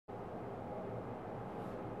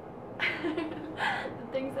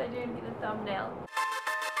things I do to get a thumbnail.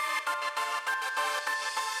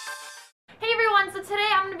 Hey everyone, so today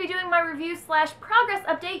I'm going to be doing my review slash progress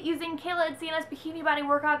update using Kayla Itsines Bikini Body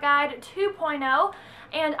Workout Guide 2.0,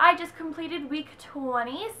 and I just completed week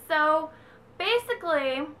 20, so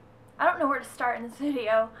basically, I don't know where to start in this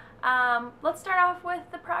video. Let's start off with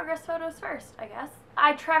the progress photos first, I guess.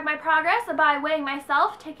 I track my progress by weighing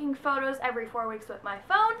myself, taking photos every 4 weeks with my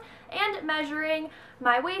phone, and measuring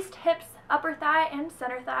my waist, hips, upper thigh, and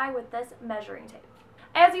center thigh with this measuring tape.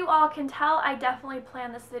 As you all can tell, I definitely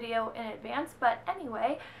planned this video in advance, but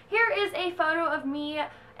anyway, here is a photo of me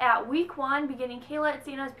at week 1 beginning Kayla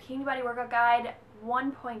Itsines Bikini Body Workout Guide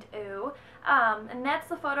 1.0, and that's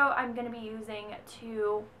the photo I'm going to be using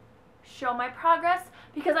to show my progress,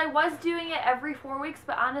 because I was doing it every 4 weeks,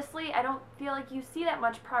 but honestly I don't feel like you see that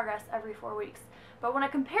much progress every 4 weeks. But when I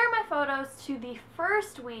compare my photos to the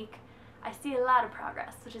first week, I see a lot of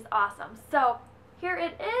progress, which is awesome. So here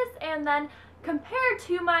it is, and then compared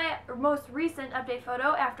to my most recent update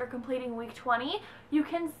photo after completing week 20, you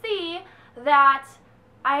can see that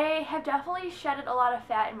I have definitely shedded a lot of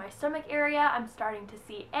fat in my stomach area. I'm starting to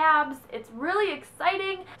see abs. It's really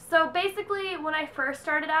exciting. So basically, when I first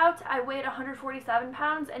started out, I weighed 147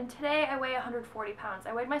 pounds, and today I weigh 140 pounds.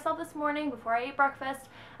 I weighed myself this morning before I ate breakfast,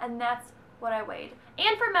 and that's what I weighed.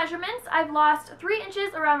 And for measurements, I've lost 3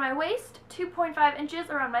 inches around my waist, 2.5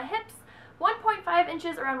 inches around my hips, 1.5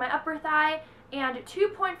 inches around my upper thigh, and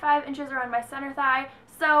 2.5 inches around my center thigh.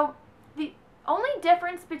 So the only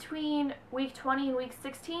difference between week 20 and week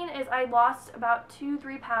 16 is I lost about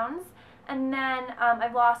 2-3 pounds, and then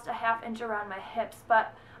I've lost a ½ inch around my hips.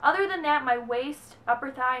 But other than that, my waist, upper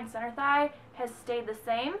thigh, and center thigh has stayed the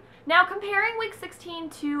same. Now, comparing week 16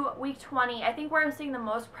 to week 20, I think where I'm seeing the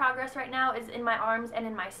most progress right now is in my arms and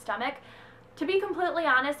in my stomach. To be completely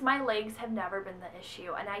honest, my legs have never been the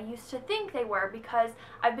issue, and I used to think they were because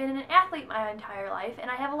I've been an athlete my entire life,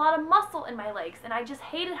 and I have a lot of muscle in my legs, and I just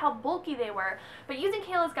hated how bulky they were. But using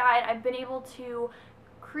Kayla's guide, I've been able to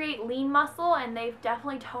create lean muscle, and they've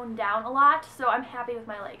definitely toned down a lot, so I'm happy with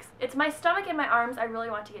my legs. It's my stomach and my arms I really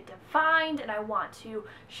want to get defined, and I want to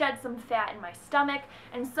shed some fat in my stomach,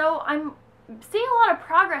 and so I'm seeing a lot of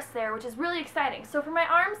progress there, which is really exciting. So for my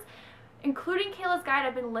arms, including Kayla's guide,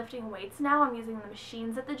 I've been lifting weights now. I'm using the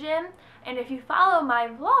machines at the gym, and if you follow my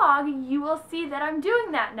vlog, you will see that I'm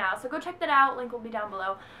doing that now. So go check that out. Link will be down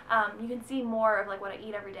below. You can see more of like what I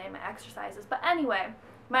eat every day and my exercises. But anyway,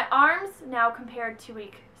 my arms now compared to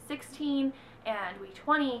week 16 and week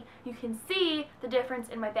 20, you can see the difference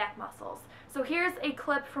in my back muscles. So here's a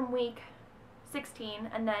clip from week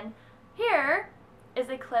 16, and then here is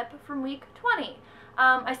a clip from week 20.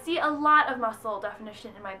 I see a lot of muscle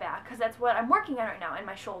definition in my back because that's what I'm working on right now, and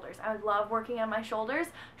my shoulders. I love working on my shoulders.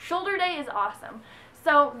 Shoulder day is awesome.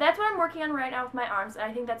 So that's what I'm working on right now with my arms, and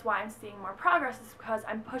I think that's why I'm seeing more progress, is because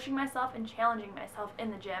I'm pushing myself and challenging myself in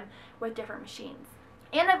the gym with different machines.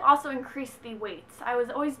 And I've also increased the weights. I was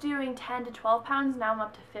always doing 10 to 12 pounds, now I'm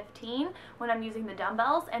up to 15 when I'm using the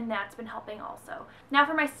dumbbells, and that's been helping also. Now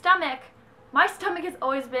for my stomach has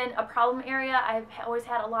always been a problem area. I've always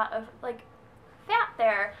had a lot of fat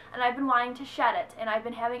there, and I've been wanting to shed it, and I've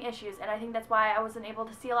been having issues, and I think that's why I wasn't able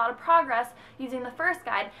to see a lot of progress using the first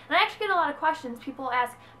guide. And I actually get a lot of questions. People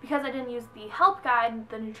ask, because I didn't use the help guide,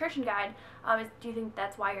 the nutrition guide, do you think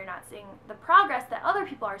that's why you're not seeing the progress that other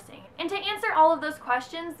people are seeing? And to answer all of those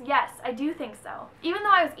questions, yes, I do think so. Even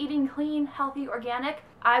though I was eating clean, healthy, organic,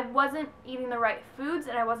 I wasn't eating the right foods,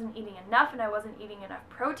 and I wasn't eating enough, and I wasn't eating enough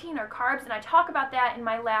protein or carbs, and I talk about that in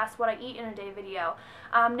my last What I Eat in a Day video.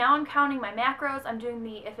 Now I'm counting my macros. I'm doing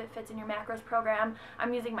the If It Fits in Your Macros program.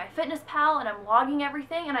 I'm using my Fitness Pal, and I'm logging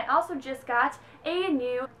everything, and I also just got a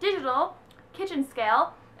new digital kitchen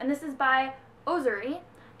scale, and this is by Ozuri.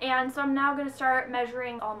 And so I'm now going to start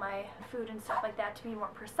measuring all my food and stuff like that to be more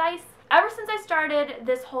precise. Ever since I started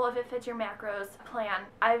this whole If It Fits Your Macros plan,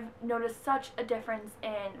 I've noticed such a difference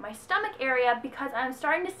in my stomach area because I'm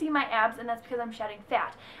starting to see my abs, and that's because I'm shedding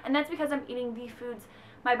fat. And that's because I'm eating the foods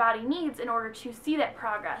my body needs in order to see that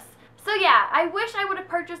progress. So yeah, I wish I would have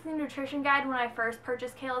purchased the nutrition guide when I first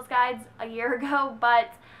purchased Kayla's guides a year ago,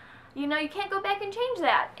 but you know, you can't go back and change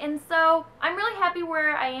that. And so I'm really happy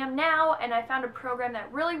where I am now, and I found a program that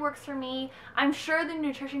really works for me. I'm sure the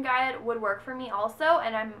nutrition guide would work for me also,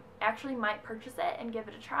 and I actually might purchase it and give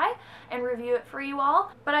it a try and review it for you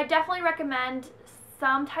all. But I definitely recommend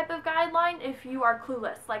some type of guideline if you are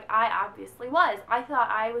clueless, like I obviously was. I thought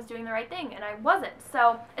I was doing the right thing, and I wasn't.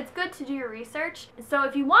 So it's good to do your research. So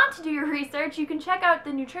if you want to do your research, you can check out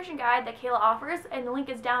the nutrition guide that Kayla offers, and the link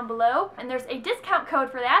is down below. And there's a discount code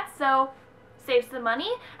for that, so save some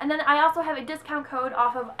money. And then I also have a discount code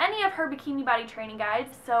off of any of her bikini body training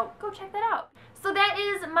guides, so go check that out. So that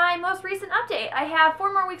is my most recent update. I have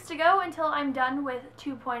 4 more weeks to go until I'm done with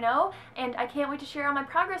 2.0, and I can't wait to share all my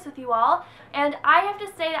progress with you all. And I have to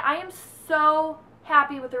say that I am so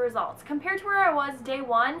happy with the results. Compared to where I was day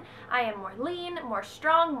 1, I am more lean, more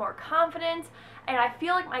strong, more confident, and I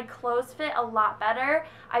feel like my clothes fit a lot better.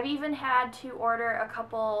 I've even had to order a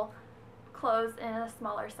couple clothes in a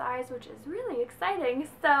smaller size, which is really exciting.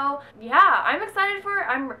 So yeah, I'm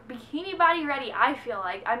bikini body ready. I feel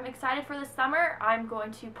like I'm excited for this summer. I'm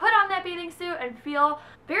going to put on that bathing suit and feel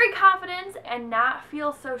very confident and not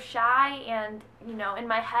feel so shy and, you know, in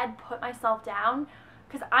my head put myself down,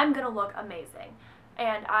 because I'm gonna look amazing.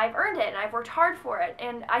 And I've earned it, and I've worked hard for it,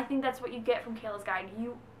 and I think that's what you get from Kayla's guide.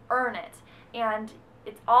 You earn it, and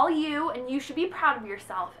it's all you, and you should be proud of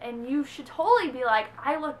yourself, and you should totally be like,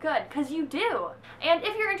 I look good, because you do. And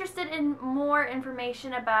if you're interested in more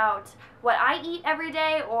information about what I eat every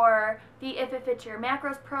day, or the If It Fits Your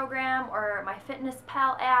Macros program, or my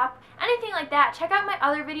FitnessPal app, anything like that, check out my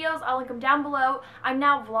other videos. I'll link them down below. I'm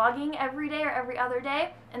now vlogging every day or every other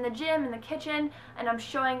day in the gym, in the kitchen, and I'm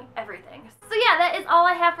showing everything. So yeah, that is all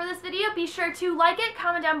I have for this video. Be sure to like it,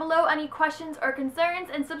 comment down below any questions or concerns,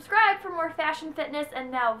 and subscribe for more fashion, fitness,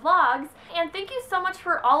 and now vlogs. And thank you so much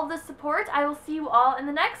for all of the support. I will see you all in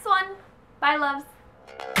the next one. Bye, loves.